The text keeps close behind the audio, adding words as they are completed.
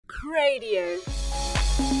Radio.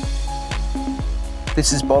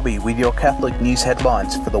 This is Bobby with your Catholic news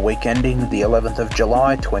headlines for the week ending the 11th of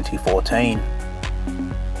July 2014.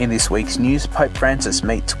 In this week's news, Pope Francis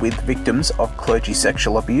meets with victims of clergy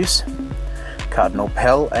sexual abuse. Cardinal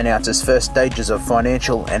Pell announces first stages of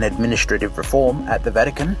financial and administrative reform at the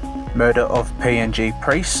Vatican. Murder of PNG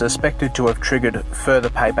priest suspected to have triggered further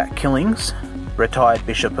payback killings. Retired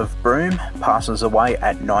Bishop of Broome passes away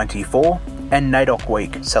at 94. And NAIDOC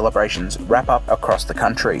Week celebrations wrap up across the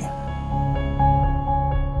country.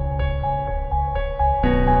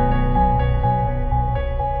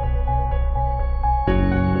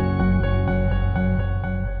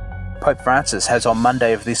 Pope Francis has on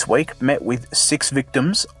Monday of this week met with 6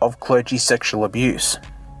 victims of clergy sexual abuse.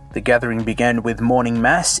 The gathering began with morning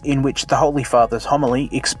mass, in which the Holy Father's homily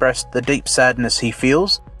expressed the deep sadness he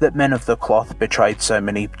feels that men of the cloth betrayed so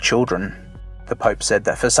many children. The Pope said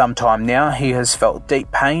that for some time now he has felt deep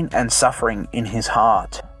pain and suffering in his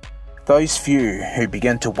heart. Those few who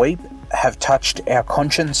began to weep have touched our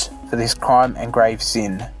conscience for this crime and grave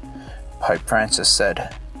sin, Pope Francis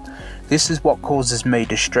said. This is what causes me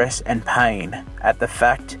distress and pain at the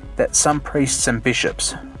fact that some priests and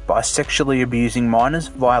bishops, by sexually abusing minors,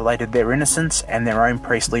 violated their innocence and their own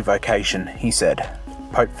priestly vocation, he said.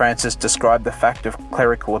 Pope Francis described the fact of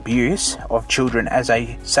clerical abuse of children as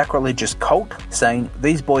a sacrilegious cult, saying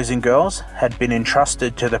these boys and girls had been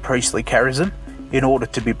entrusted to the priestly charism in order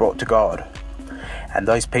to be brought to God, and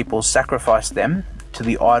those people sacrificed them to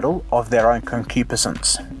the idol of their own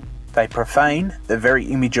concupiscence. They profane the very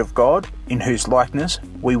image of God in whose likeness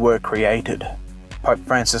we were created. Pope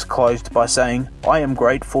Francis closed by saying, I am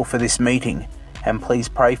grateful for this meeting, and please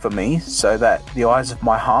pray for me so that the eyes of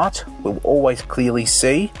my heart will always clearly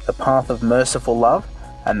see the path of merciful love,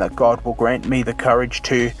 and that God will grant me the courage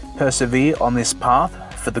to persevere on this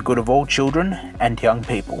path for the good of all children and young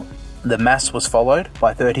people. The Mass was followed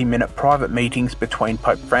by 30-minute private meetings between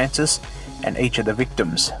Pope Francis and each of the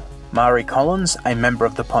victims. Marie Collins, a member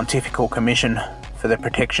of the Pontifical Commission for the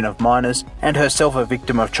Protection of Minors and herself a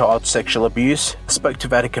victim of child sexual abuse, spoke to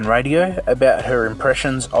Vatican Radio about her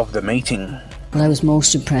impressions of the meeting. What I was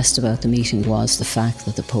most impressed about the meeting was the fact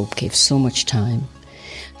that the Pope gave so much time.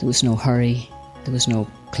 There was no hurry, there was no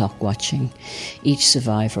clock watching. Each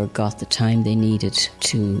survivor got the time they needed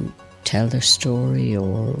to tell their story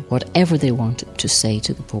or whatever they wanted to say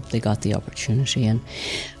to the Pope. They got the opportunity, and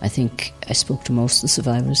I think I spoke to most of the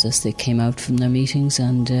survivors as they came out from their meetings,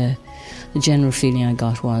 and the general feeling I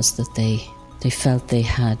got was that they felt they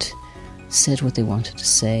had said what they wanted to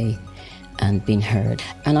say and been heard.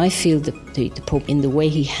 And I feel that the Pope, in the way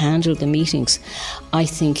he handled the meetings, I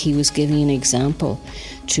think he was giving an example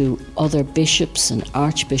to other bishops and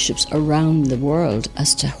archbishops around the world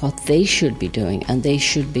as to what they should be doing, and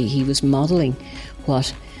he was modelling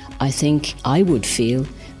what I think I would feel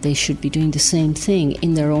they should be doing the same thing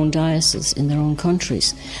in their own diocese, in their own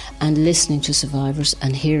countries, and listening to survivors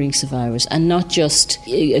and hearing survivors, and not just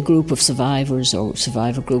a group of survivors or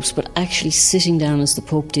survivor groups, but actually sitting down as the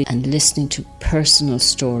Pope did and listening to personal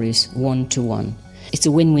stories one-to-one. It's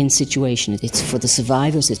a win-win situation. It's for the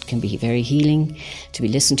survivors, it can be very healing to be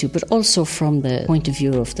listened to, but also from the point of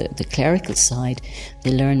view of the clerical side,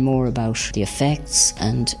 they learn more about the effects,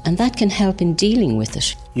 and that can help in dealing with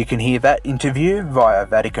it. You can hear that interview via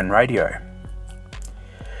Vatican Radio.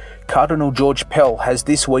 Cardinal George Pell has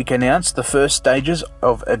this week announced the first stages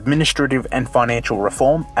of administrative and financial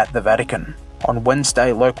reform at the Vatican. On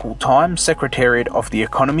Wednesday local time, Secretariat of the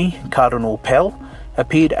Economy, Cardinal Pell,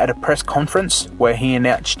 appeared at a press conference where he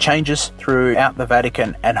announced changes throughout the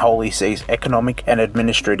Vatican and Holy See's economic and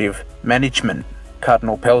administrative management.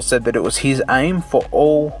 Cardinal Pell said that it was his aim for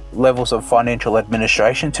all levels of financial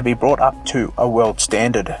administration to be brought up to a world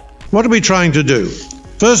standard. What are we trying to do?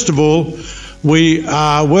 First of all, we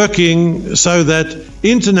are working so that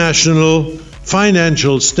international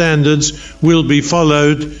financial standards will be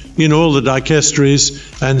followed in all the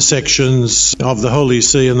dicasteries and sections of the Holy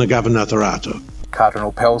See and the Governatorato.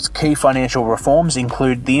 Cardinal Pell's key financial reforms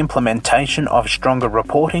include the implementation of stronger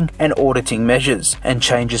reporting and auditing measures and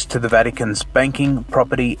changes to the Vatican's banking,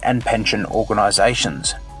 property and pension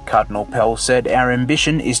organisations. Cardinal Pell said, "Our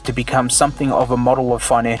ambition is to become something of a model of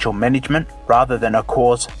financial management rather than a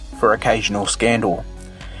cause for occasional scandal."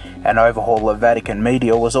 An overhaul of Vatican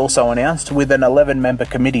media was also announced, with an 11-member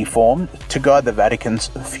committee formed to guide the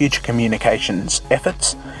Vatican's future communications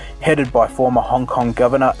efforts, headed by former Hong Kong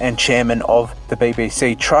Governor and Chairman of the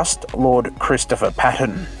BBC Trust, Lord Christopher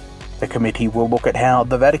Patten. The committee will look at how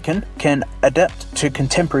the Vatican can adapt to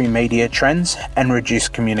contemporary media trends and reduce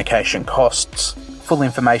communication costs. Full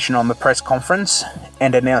information on the press conference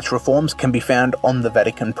and announced reforms can be found on the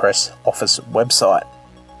Vatican Press Office website.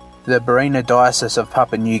 The Barina Diocese of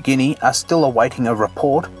Papua New Guinea are still awaiting a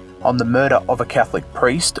report on the murder of a Catholic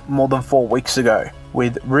priest more than 4 weeks ago,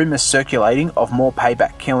 with rumours circulating of more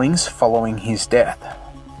payback killings following his death.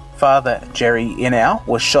 Father Jerry Inau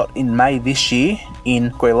was shot in May this year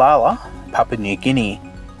in Guilala, Papua New Guinea.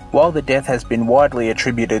 While the death has been widely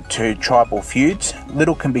attributed to tribal feuds,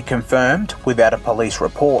 little can be confirmed without a police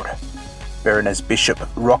report. Barina's Bishop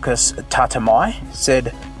Rokas Tatamai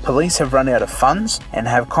said police have run out of funds and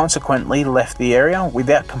have consequently left the area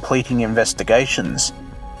without completing investigations.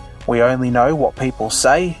 We only know what people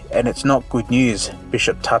say, and it's not good news,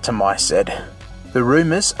 Bishop Tatamai said. The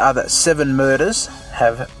rumours are that 7 murders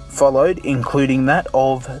have followed, including that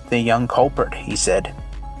of the young culprit, he said.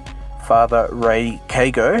 Father Ray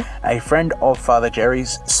Kago, a friend of Father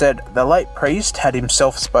Jerry's, said the late priest had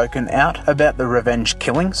himself spoken out about the revenge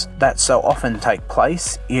killings that so often take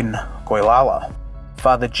place in Guilala.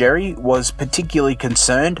 Father Jerry was particularly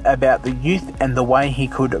concerned about the youth and the way he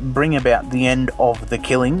could bring about the end of the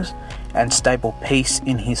killings and stable peace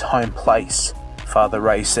in his home place, Father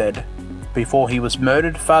Ray said. Before he was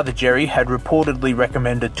murdered, Father Jerry had reportedly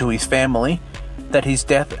recommended to his family that his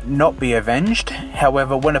death not be avenged.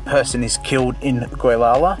 However, when a person is killed in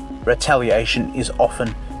Guilala, retaliation is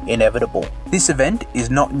often inevitable. This event is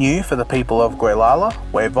not new for the people of Guilala,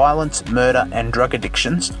 where violence, murder and drug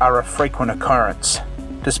addictions are a frequent occurrence.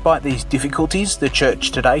 Despite these difficulties, the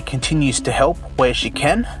Church today continues to help where she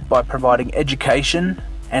can by providing education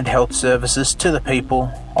and health services to the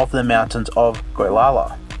people of the mountains of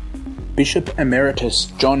Guilala. Bishop Emeritus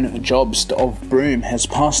John Jobst of Broome has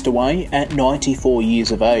passed away at 94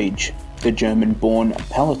 years of age. The German-born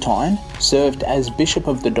Palatine served as Bishop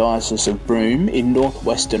of the Diocese of Broome in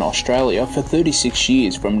northwestern Australia for 36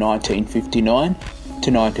 years from 1959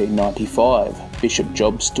 to 1995. Bishop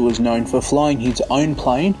Jobst was known for flying his own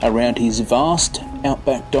plane around his vast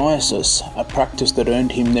outback diocese, a practice that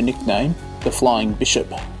earned him the nickname the Flying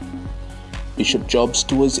Bishop. Bishop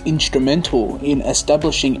Jobst was instrumental in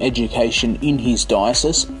establishing education in his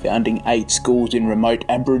diocese, founding 8 schools in remote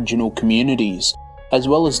Aboriginal communities, as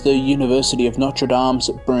well as the University of Notre Dame's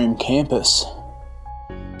Broome campus.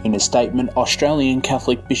 In a statement, Australian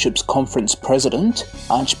Catholic Bishops' Conference President,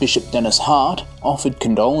 Archbishop Dennis Hart, offered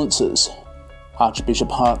condolences. Archbishop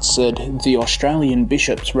Hart said, "The Australian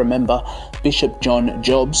bishops remember Bishop John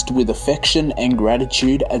Jobst with affection and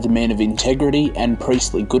gratitude as a man of integrity and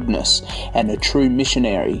priestly goodness, and a true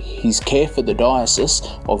missionary. His care for the Diocese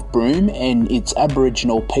of Broome and its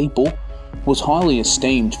Aboriginal people was highly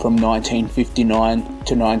esteemed from 1959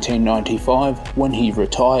 to 1995 when he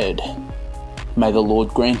retired. May the Lord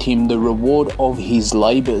grant him the reward of his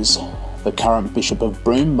labours." The current Bishop of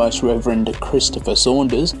Broome, Most Reverend Christopher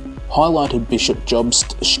Saunders, highlighted Bishop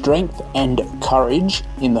Jobst's strength and courage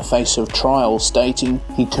in the face of trial, stating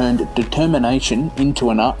he turned determination into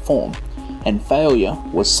an art form, and failure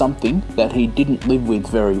was something that he didn't live with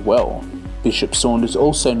very well. Bishop Saunders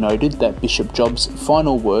also noted that Bishop Jobst's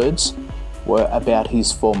final words were about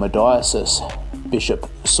his former diocese. Bishop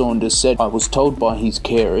Saunders said, "I was told by his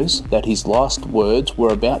carers that his last words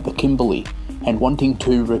were about the Kimberley and wanting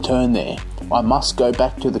to return there. I must go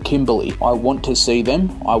back to the Kimberley. I want to see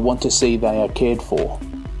them. I want to see they are cared for."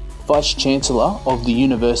 Vice-Chancellor of the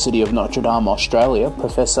University of Notre Dame, Australia,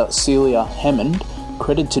 Professor Celia Hammond,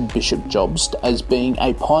 credited Bishop Jobst as being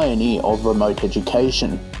a pioneer of remote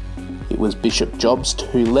education. It was Bishop Jobst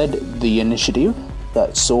who led the initiative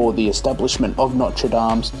that saw the establishment of Notre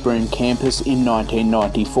Dame's Broome campus in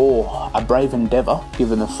 1994, a brave endeavour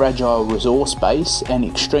given the fragile resource base and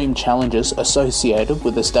extreme challenges associated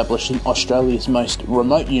with establishing Australia's most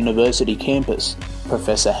remote university campus,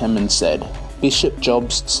 Professor Hammond said. Bishop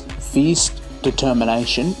Jobst's fierce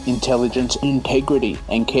determination, intelligence, integrity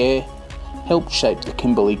and care helped shape the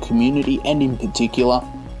Kimberley community and in particular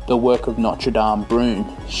the work of Notre Dame Broome,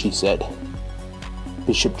 she said.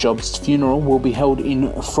 Bishop Jobst's funeral will be held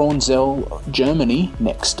in Frauenzell, Germany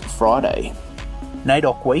next Friday.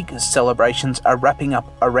 NAIDOC Week celebrations are wrapping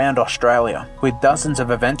up around Australia, with dozens of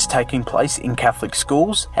events taking place in Catholic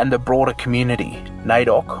schools and the broader community.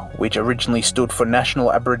 NAIDOC, which originally stood for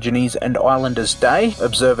National Aborigines and Islanders Day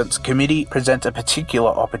Observance Committee, presents a particular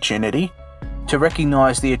opportunity to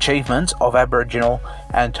recognise the achievements of Aboriginal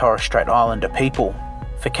and Torres Strait Islander people.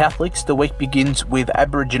 For Catholics, the week begins with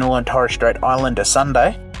Aboriginal and Torres Strait Islander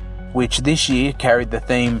Sunday, which this year carried the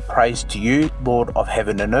theme Praise to You, Lord of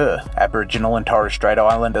Heaven and Earth. Aboriginal and Torres Strait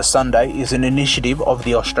Islander Sunday is an initiative of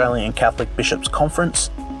the Australian Catholic Bishops'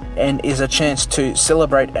 Conference and is a chance to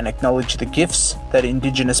celebrate and acknowledge the gifts that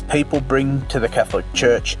Indigenous people bring to the Catholic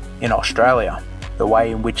Church in Australia. The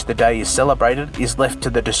way in which the day is celebrated is left to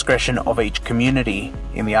the discretion of each community.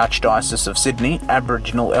 In the Archdiocese of Sydney,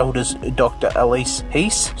 Aboriginal elders Dr. Elise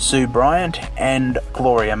Heese, Sue Bryant and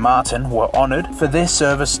Gloria Martin were honoured for their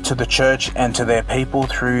service to the Church and to their people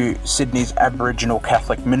through Sydney's Aboriginal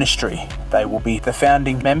Catholic Ministry. They will be the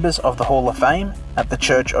founding members of the Hall of Fame at the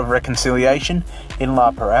Church of Reconciliation in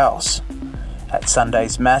La Perouse. At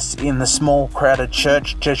Sunday's Mass in the small crowded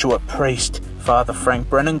church, Jesuit priest Father Frank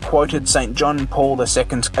Brennan quoted St. John Paul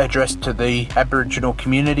II's address to the Aboriginal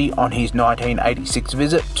community on his 1986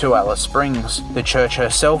 visit to Alice Springs. The church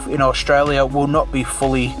herself in Australia will not be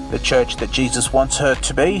fully the church that Jesus wants her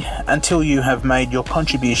to be until you have made your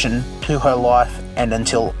contribution to her life and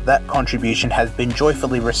until that contribution has been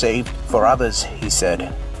joyfully received for others, he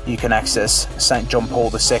said. You can access St. John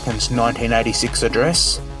Paul II's 1986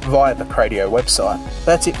 address via the Cradio website.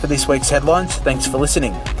 That's it for this week's headlines. Thanks for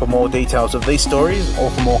listening. For more details of these stories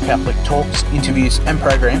or for more Catholic talks, interviews and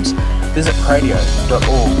programs, visit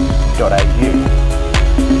cradio.org.au.